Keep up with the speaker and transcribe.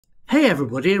Hey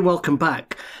everybody, and welcome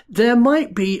back. There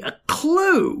might be a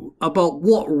clue about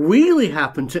what really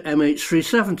happened to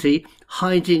MH370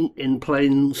 hiding in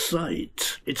plain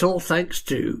sight. It's all thanks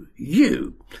to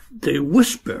you, the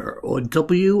WSPR or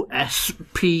WSPR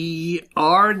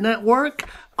network.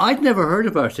 I'd never heard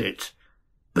about it,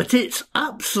 but it's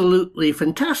absolutely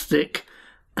fantastic,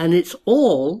 and it's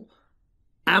all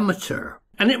amateur.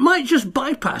 And it might just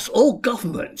bypass all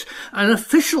government and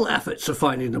official efforts of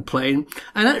finding the plane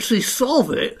and actually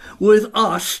solve it with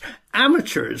us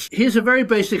amateurs. Here's a very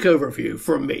basic overview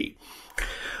from me.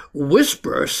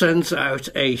 WSPR sends out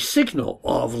a signal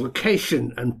of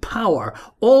location and power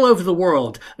all over the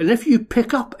world. And if you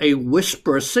pick up a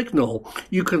WSPR signal,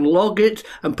 you can log it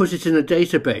and put it in a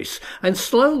database. And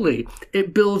slowly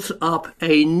it builds up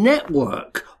a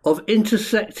network of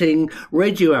intersecting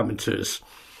radio amateurs.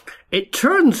 It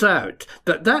turns out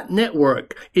that that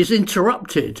network is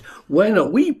interrupted when a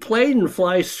wee plane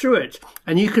flies through it,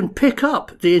 and you can pick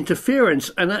up the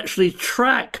interference and actually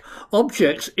track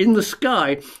objects in the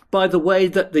sky by the way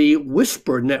that the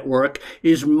WSPR network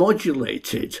is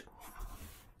modulated.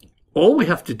 All we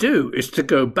have to do is to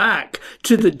go back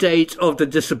to the date of the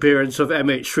disappearance of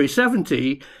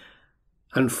MH370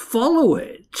 and follow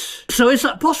it. So is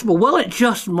that possible? Well, it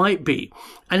just might be.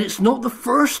 And it's not the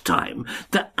first time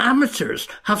that amateurs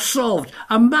have solved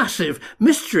a massive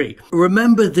mystery.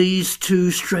 Remember these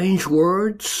two strange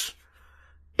words?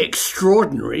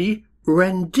 Extraordinary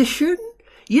rendition?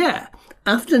 Yeah.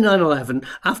 After 9/11,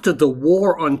 after the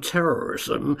war on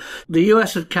terrorism, the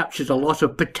US had captured a lot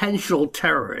of potential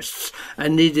terrorists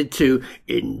and needed to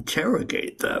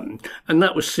interrogate them. And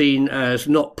that was seen as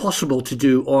not possible to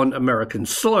do on American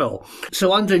soil.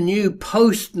 So under new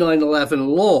post-9/11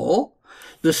 law,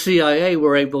 the CIA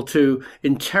were able to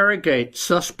interrogate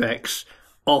suspects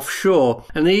offshore.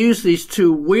 And they used these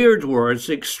two weird words,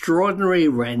 extraordinary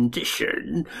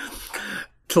rendition,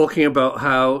 talking about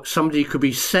how somebody could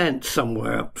be sent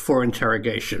somewhere for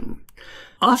interrogation.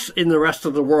 Us in the rest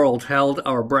of the world held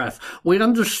our breath. We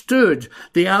understood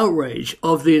the outrage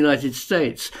of the United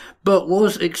States, but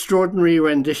was extraordinary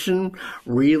rendition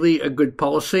really a good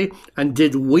policy? And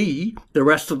did we, the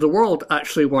rest of the world,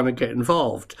 actually want to get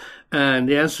involved? And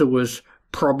the answer was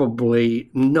probably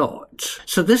not.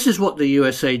 So this is what the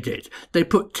USA did. They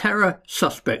put terror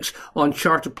suspects on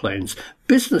charter planes,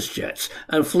 business jets,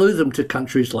 and flew them to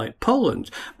countries like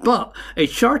Poland. But a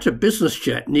charter business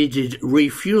jet needed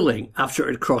refueling after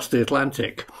it crossed the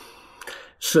Atlantic.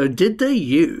 So did they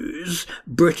use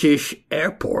British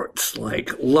airports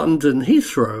like London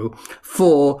Heathrow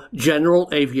for general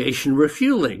aviation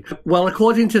refueling? Well,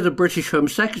 according to the British Home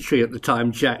Secretary at the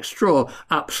time, Jack Straw,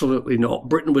 absolutely not.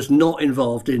 Britain was not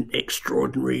involved in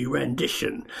extraordinary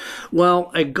rendition. Well,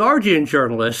 a Guardian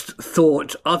journalist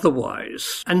thought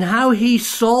otherwise. And how he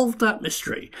solved that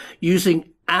mystery using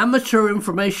amateur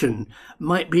information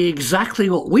might be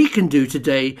exactly what we can do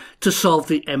today to solve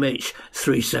the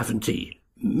MH370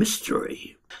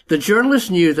 mystery. The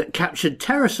journalist knew that captured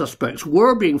terror suspects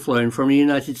were being flown from the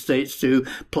United States to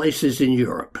places in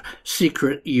Europe,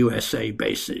 secret USA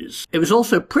bases. It was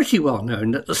also pretty well known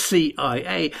that the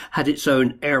CIA had its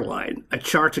own airline, a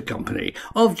charter company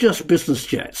of just business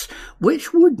jets,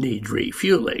 which would need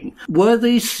refueling. Were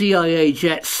these CIA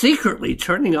jets secretly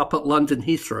turning up at London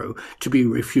Heathrow to be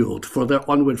refueled for their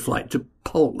onward flight to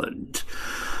Poland?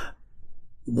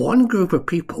 One group of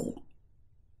people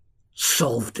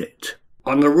solved it.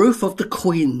 On the roof of the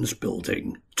Queen's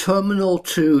building, Terminal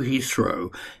 2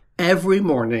 Heathrow, every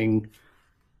morning,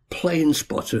 plane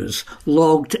spotters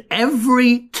logged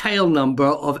every tail number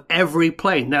of every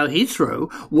plane. Now, Heathrow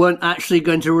weren't actually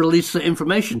going to release the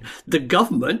information. The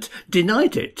government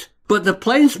denied it. But the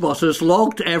plane spotters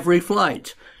logged every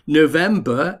flight.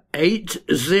 November 80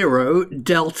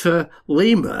 Delta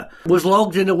Lima was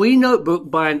logged in a wee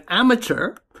notebook by an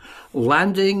amateur,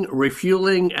 landing,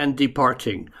 refueling, and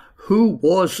departing. Who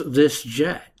was this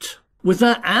jet? With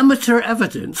that amateur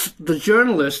evidence, the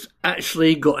journalist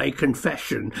actually got a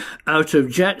confession out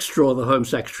of Jack Straw, the Home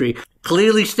Secretary,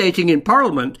 clearly stating in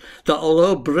Parliament that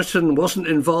although Britain wasn't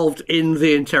involved in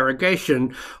the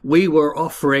interrogation, we were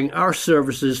offering our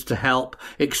services to help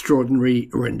extraordinary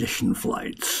rendition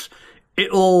flights. It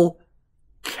all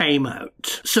came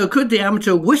out. So could the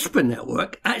amateur WSPR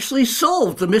network actually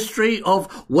solve the mystery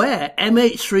of where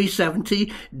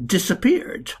MH370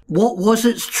 disappeared? What was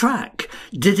its track?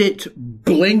 Did it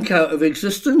blink out of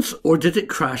existence, or did it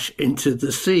crash into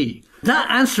the sea? That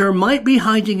answer might be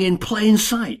hiding in plain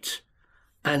sight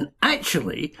and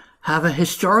actually have a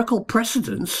historical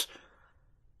precedence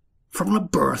from the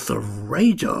birth of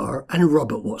radar and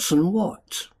Robert Watson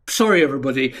Watt. Sorry,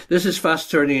 everybody, this is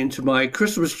fast turning into my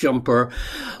Christmas jumper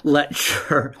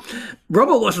lecture.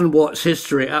 Robert Watson-Watt's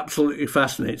history absolutely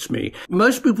fascinates me.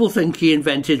 Most people think he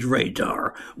invented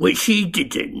radar, which he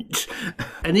didn't.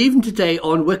 And even today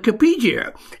on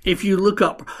Wikipedia, if you look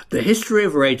up the history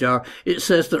of radar, it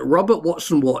says that Robert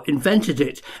Watson-Watt invented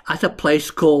it at a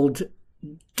place called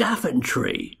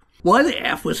Daventry. Why the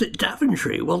F was it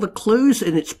Daventry? Well, the clue's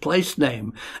in its place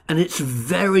name, and it's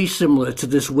very similar to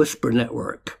this whisper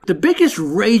network. The biggest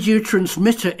radio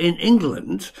transmitter in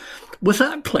England was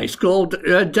that place called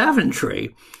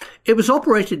Daventry. It was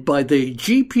operated by the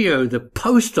GPO, the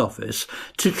Post Office,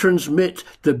 to transmit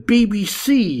the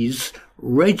BBC's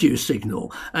radio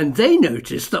signal. And they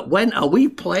noticed that when a wee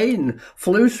plane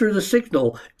flew through the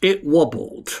signal, it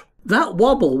wobbled. That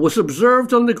wobble was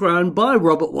observed on the ground by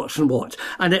Robert Watson-Watt,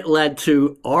 and it led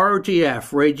to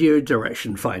RDF, radio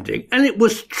direction finding, and it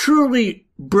was truly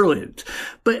brilliant.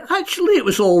 But actually it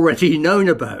was already known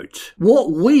about.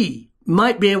 What we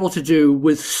might be able to do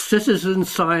with citizen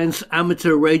science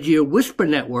amateur radio whisper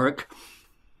network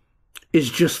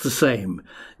is just the same.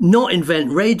 Not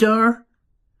invent radar,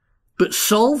 but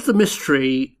solve the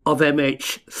mystery of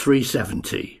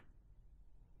MH370.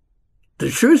 The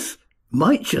truth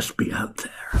might just be out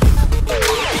there.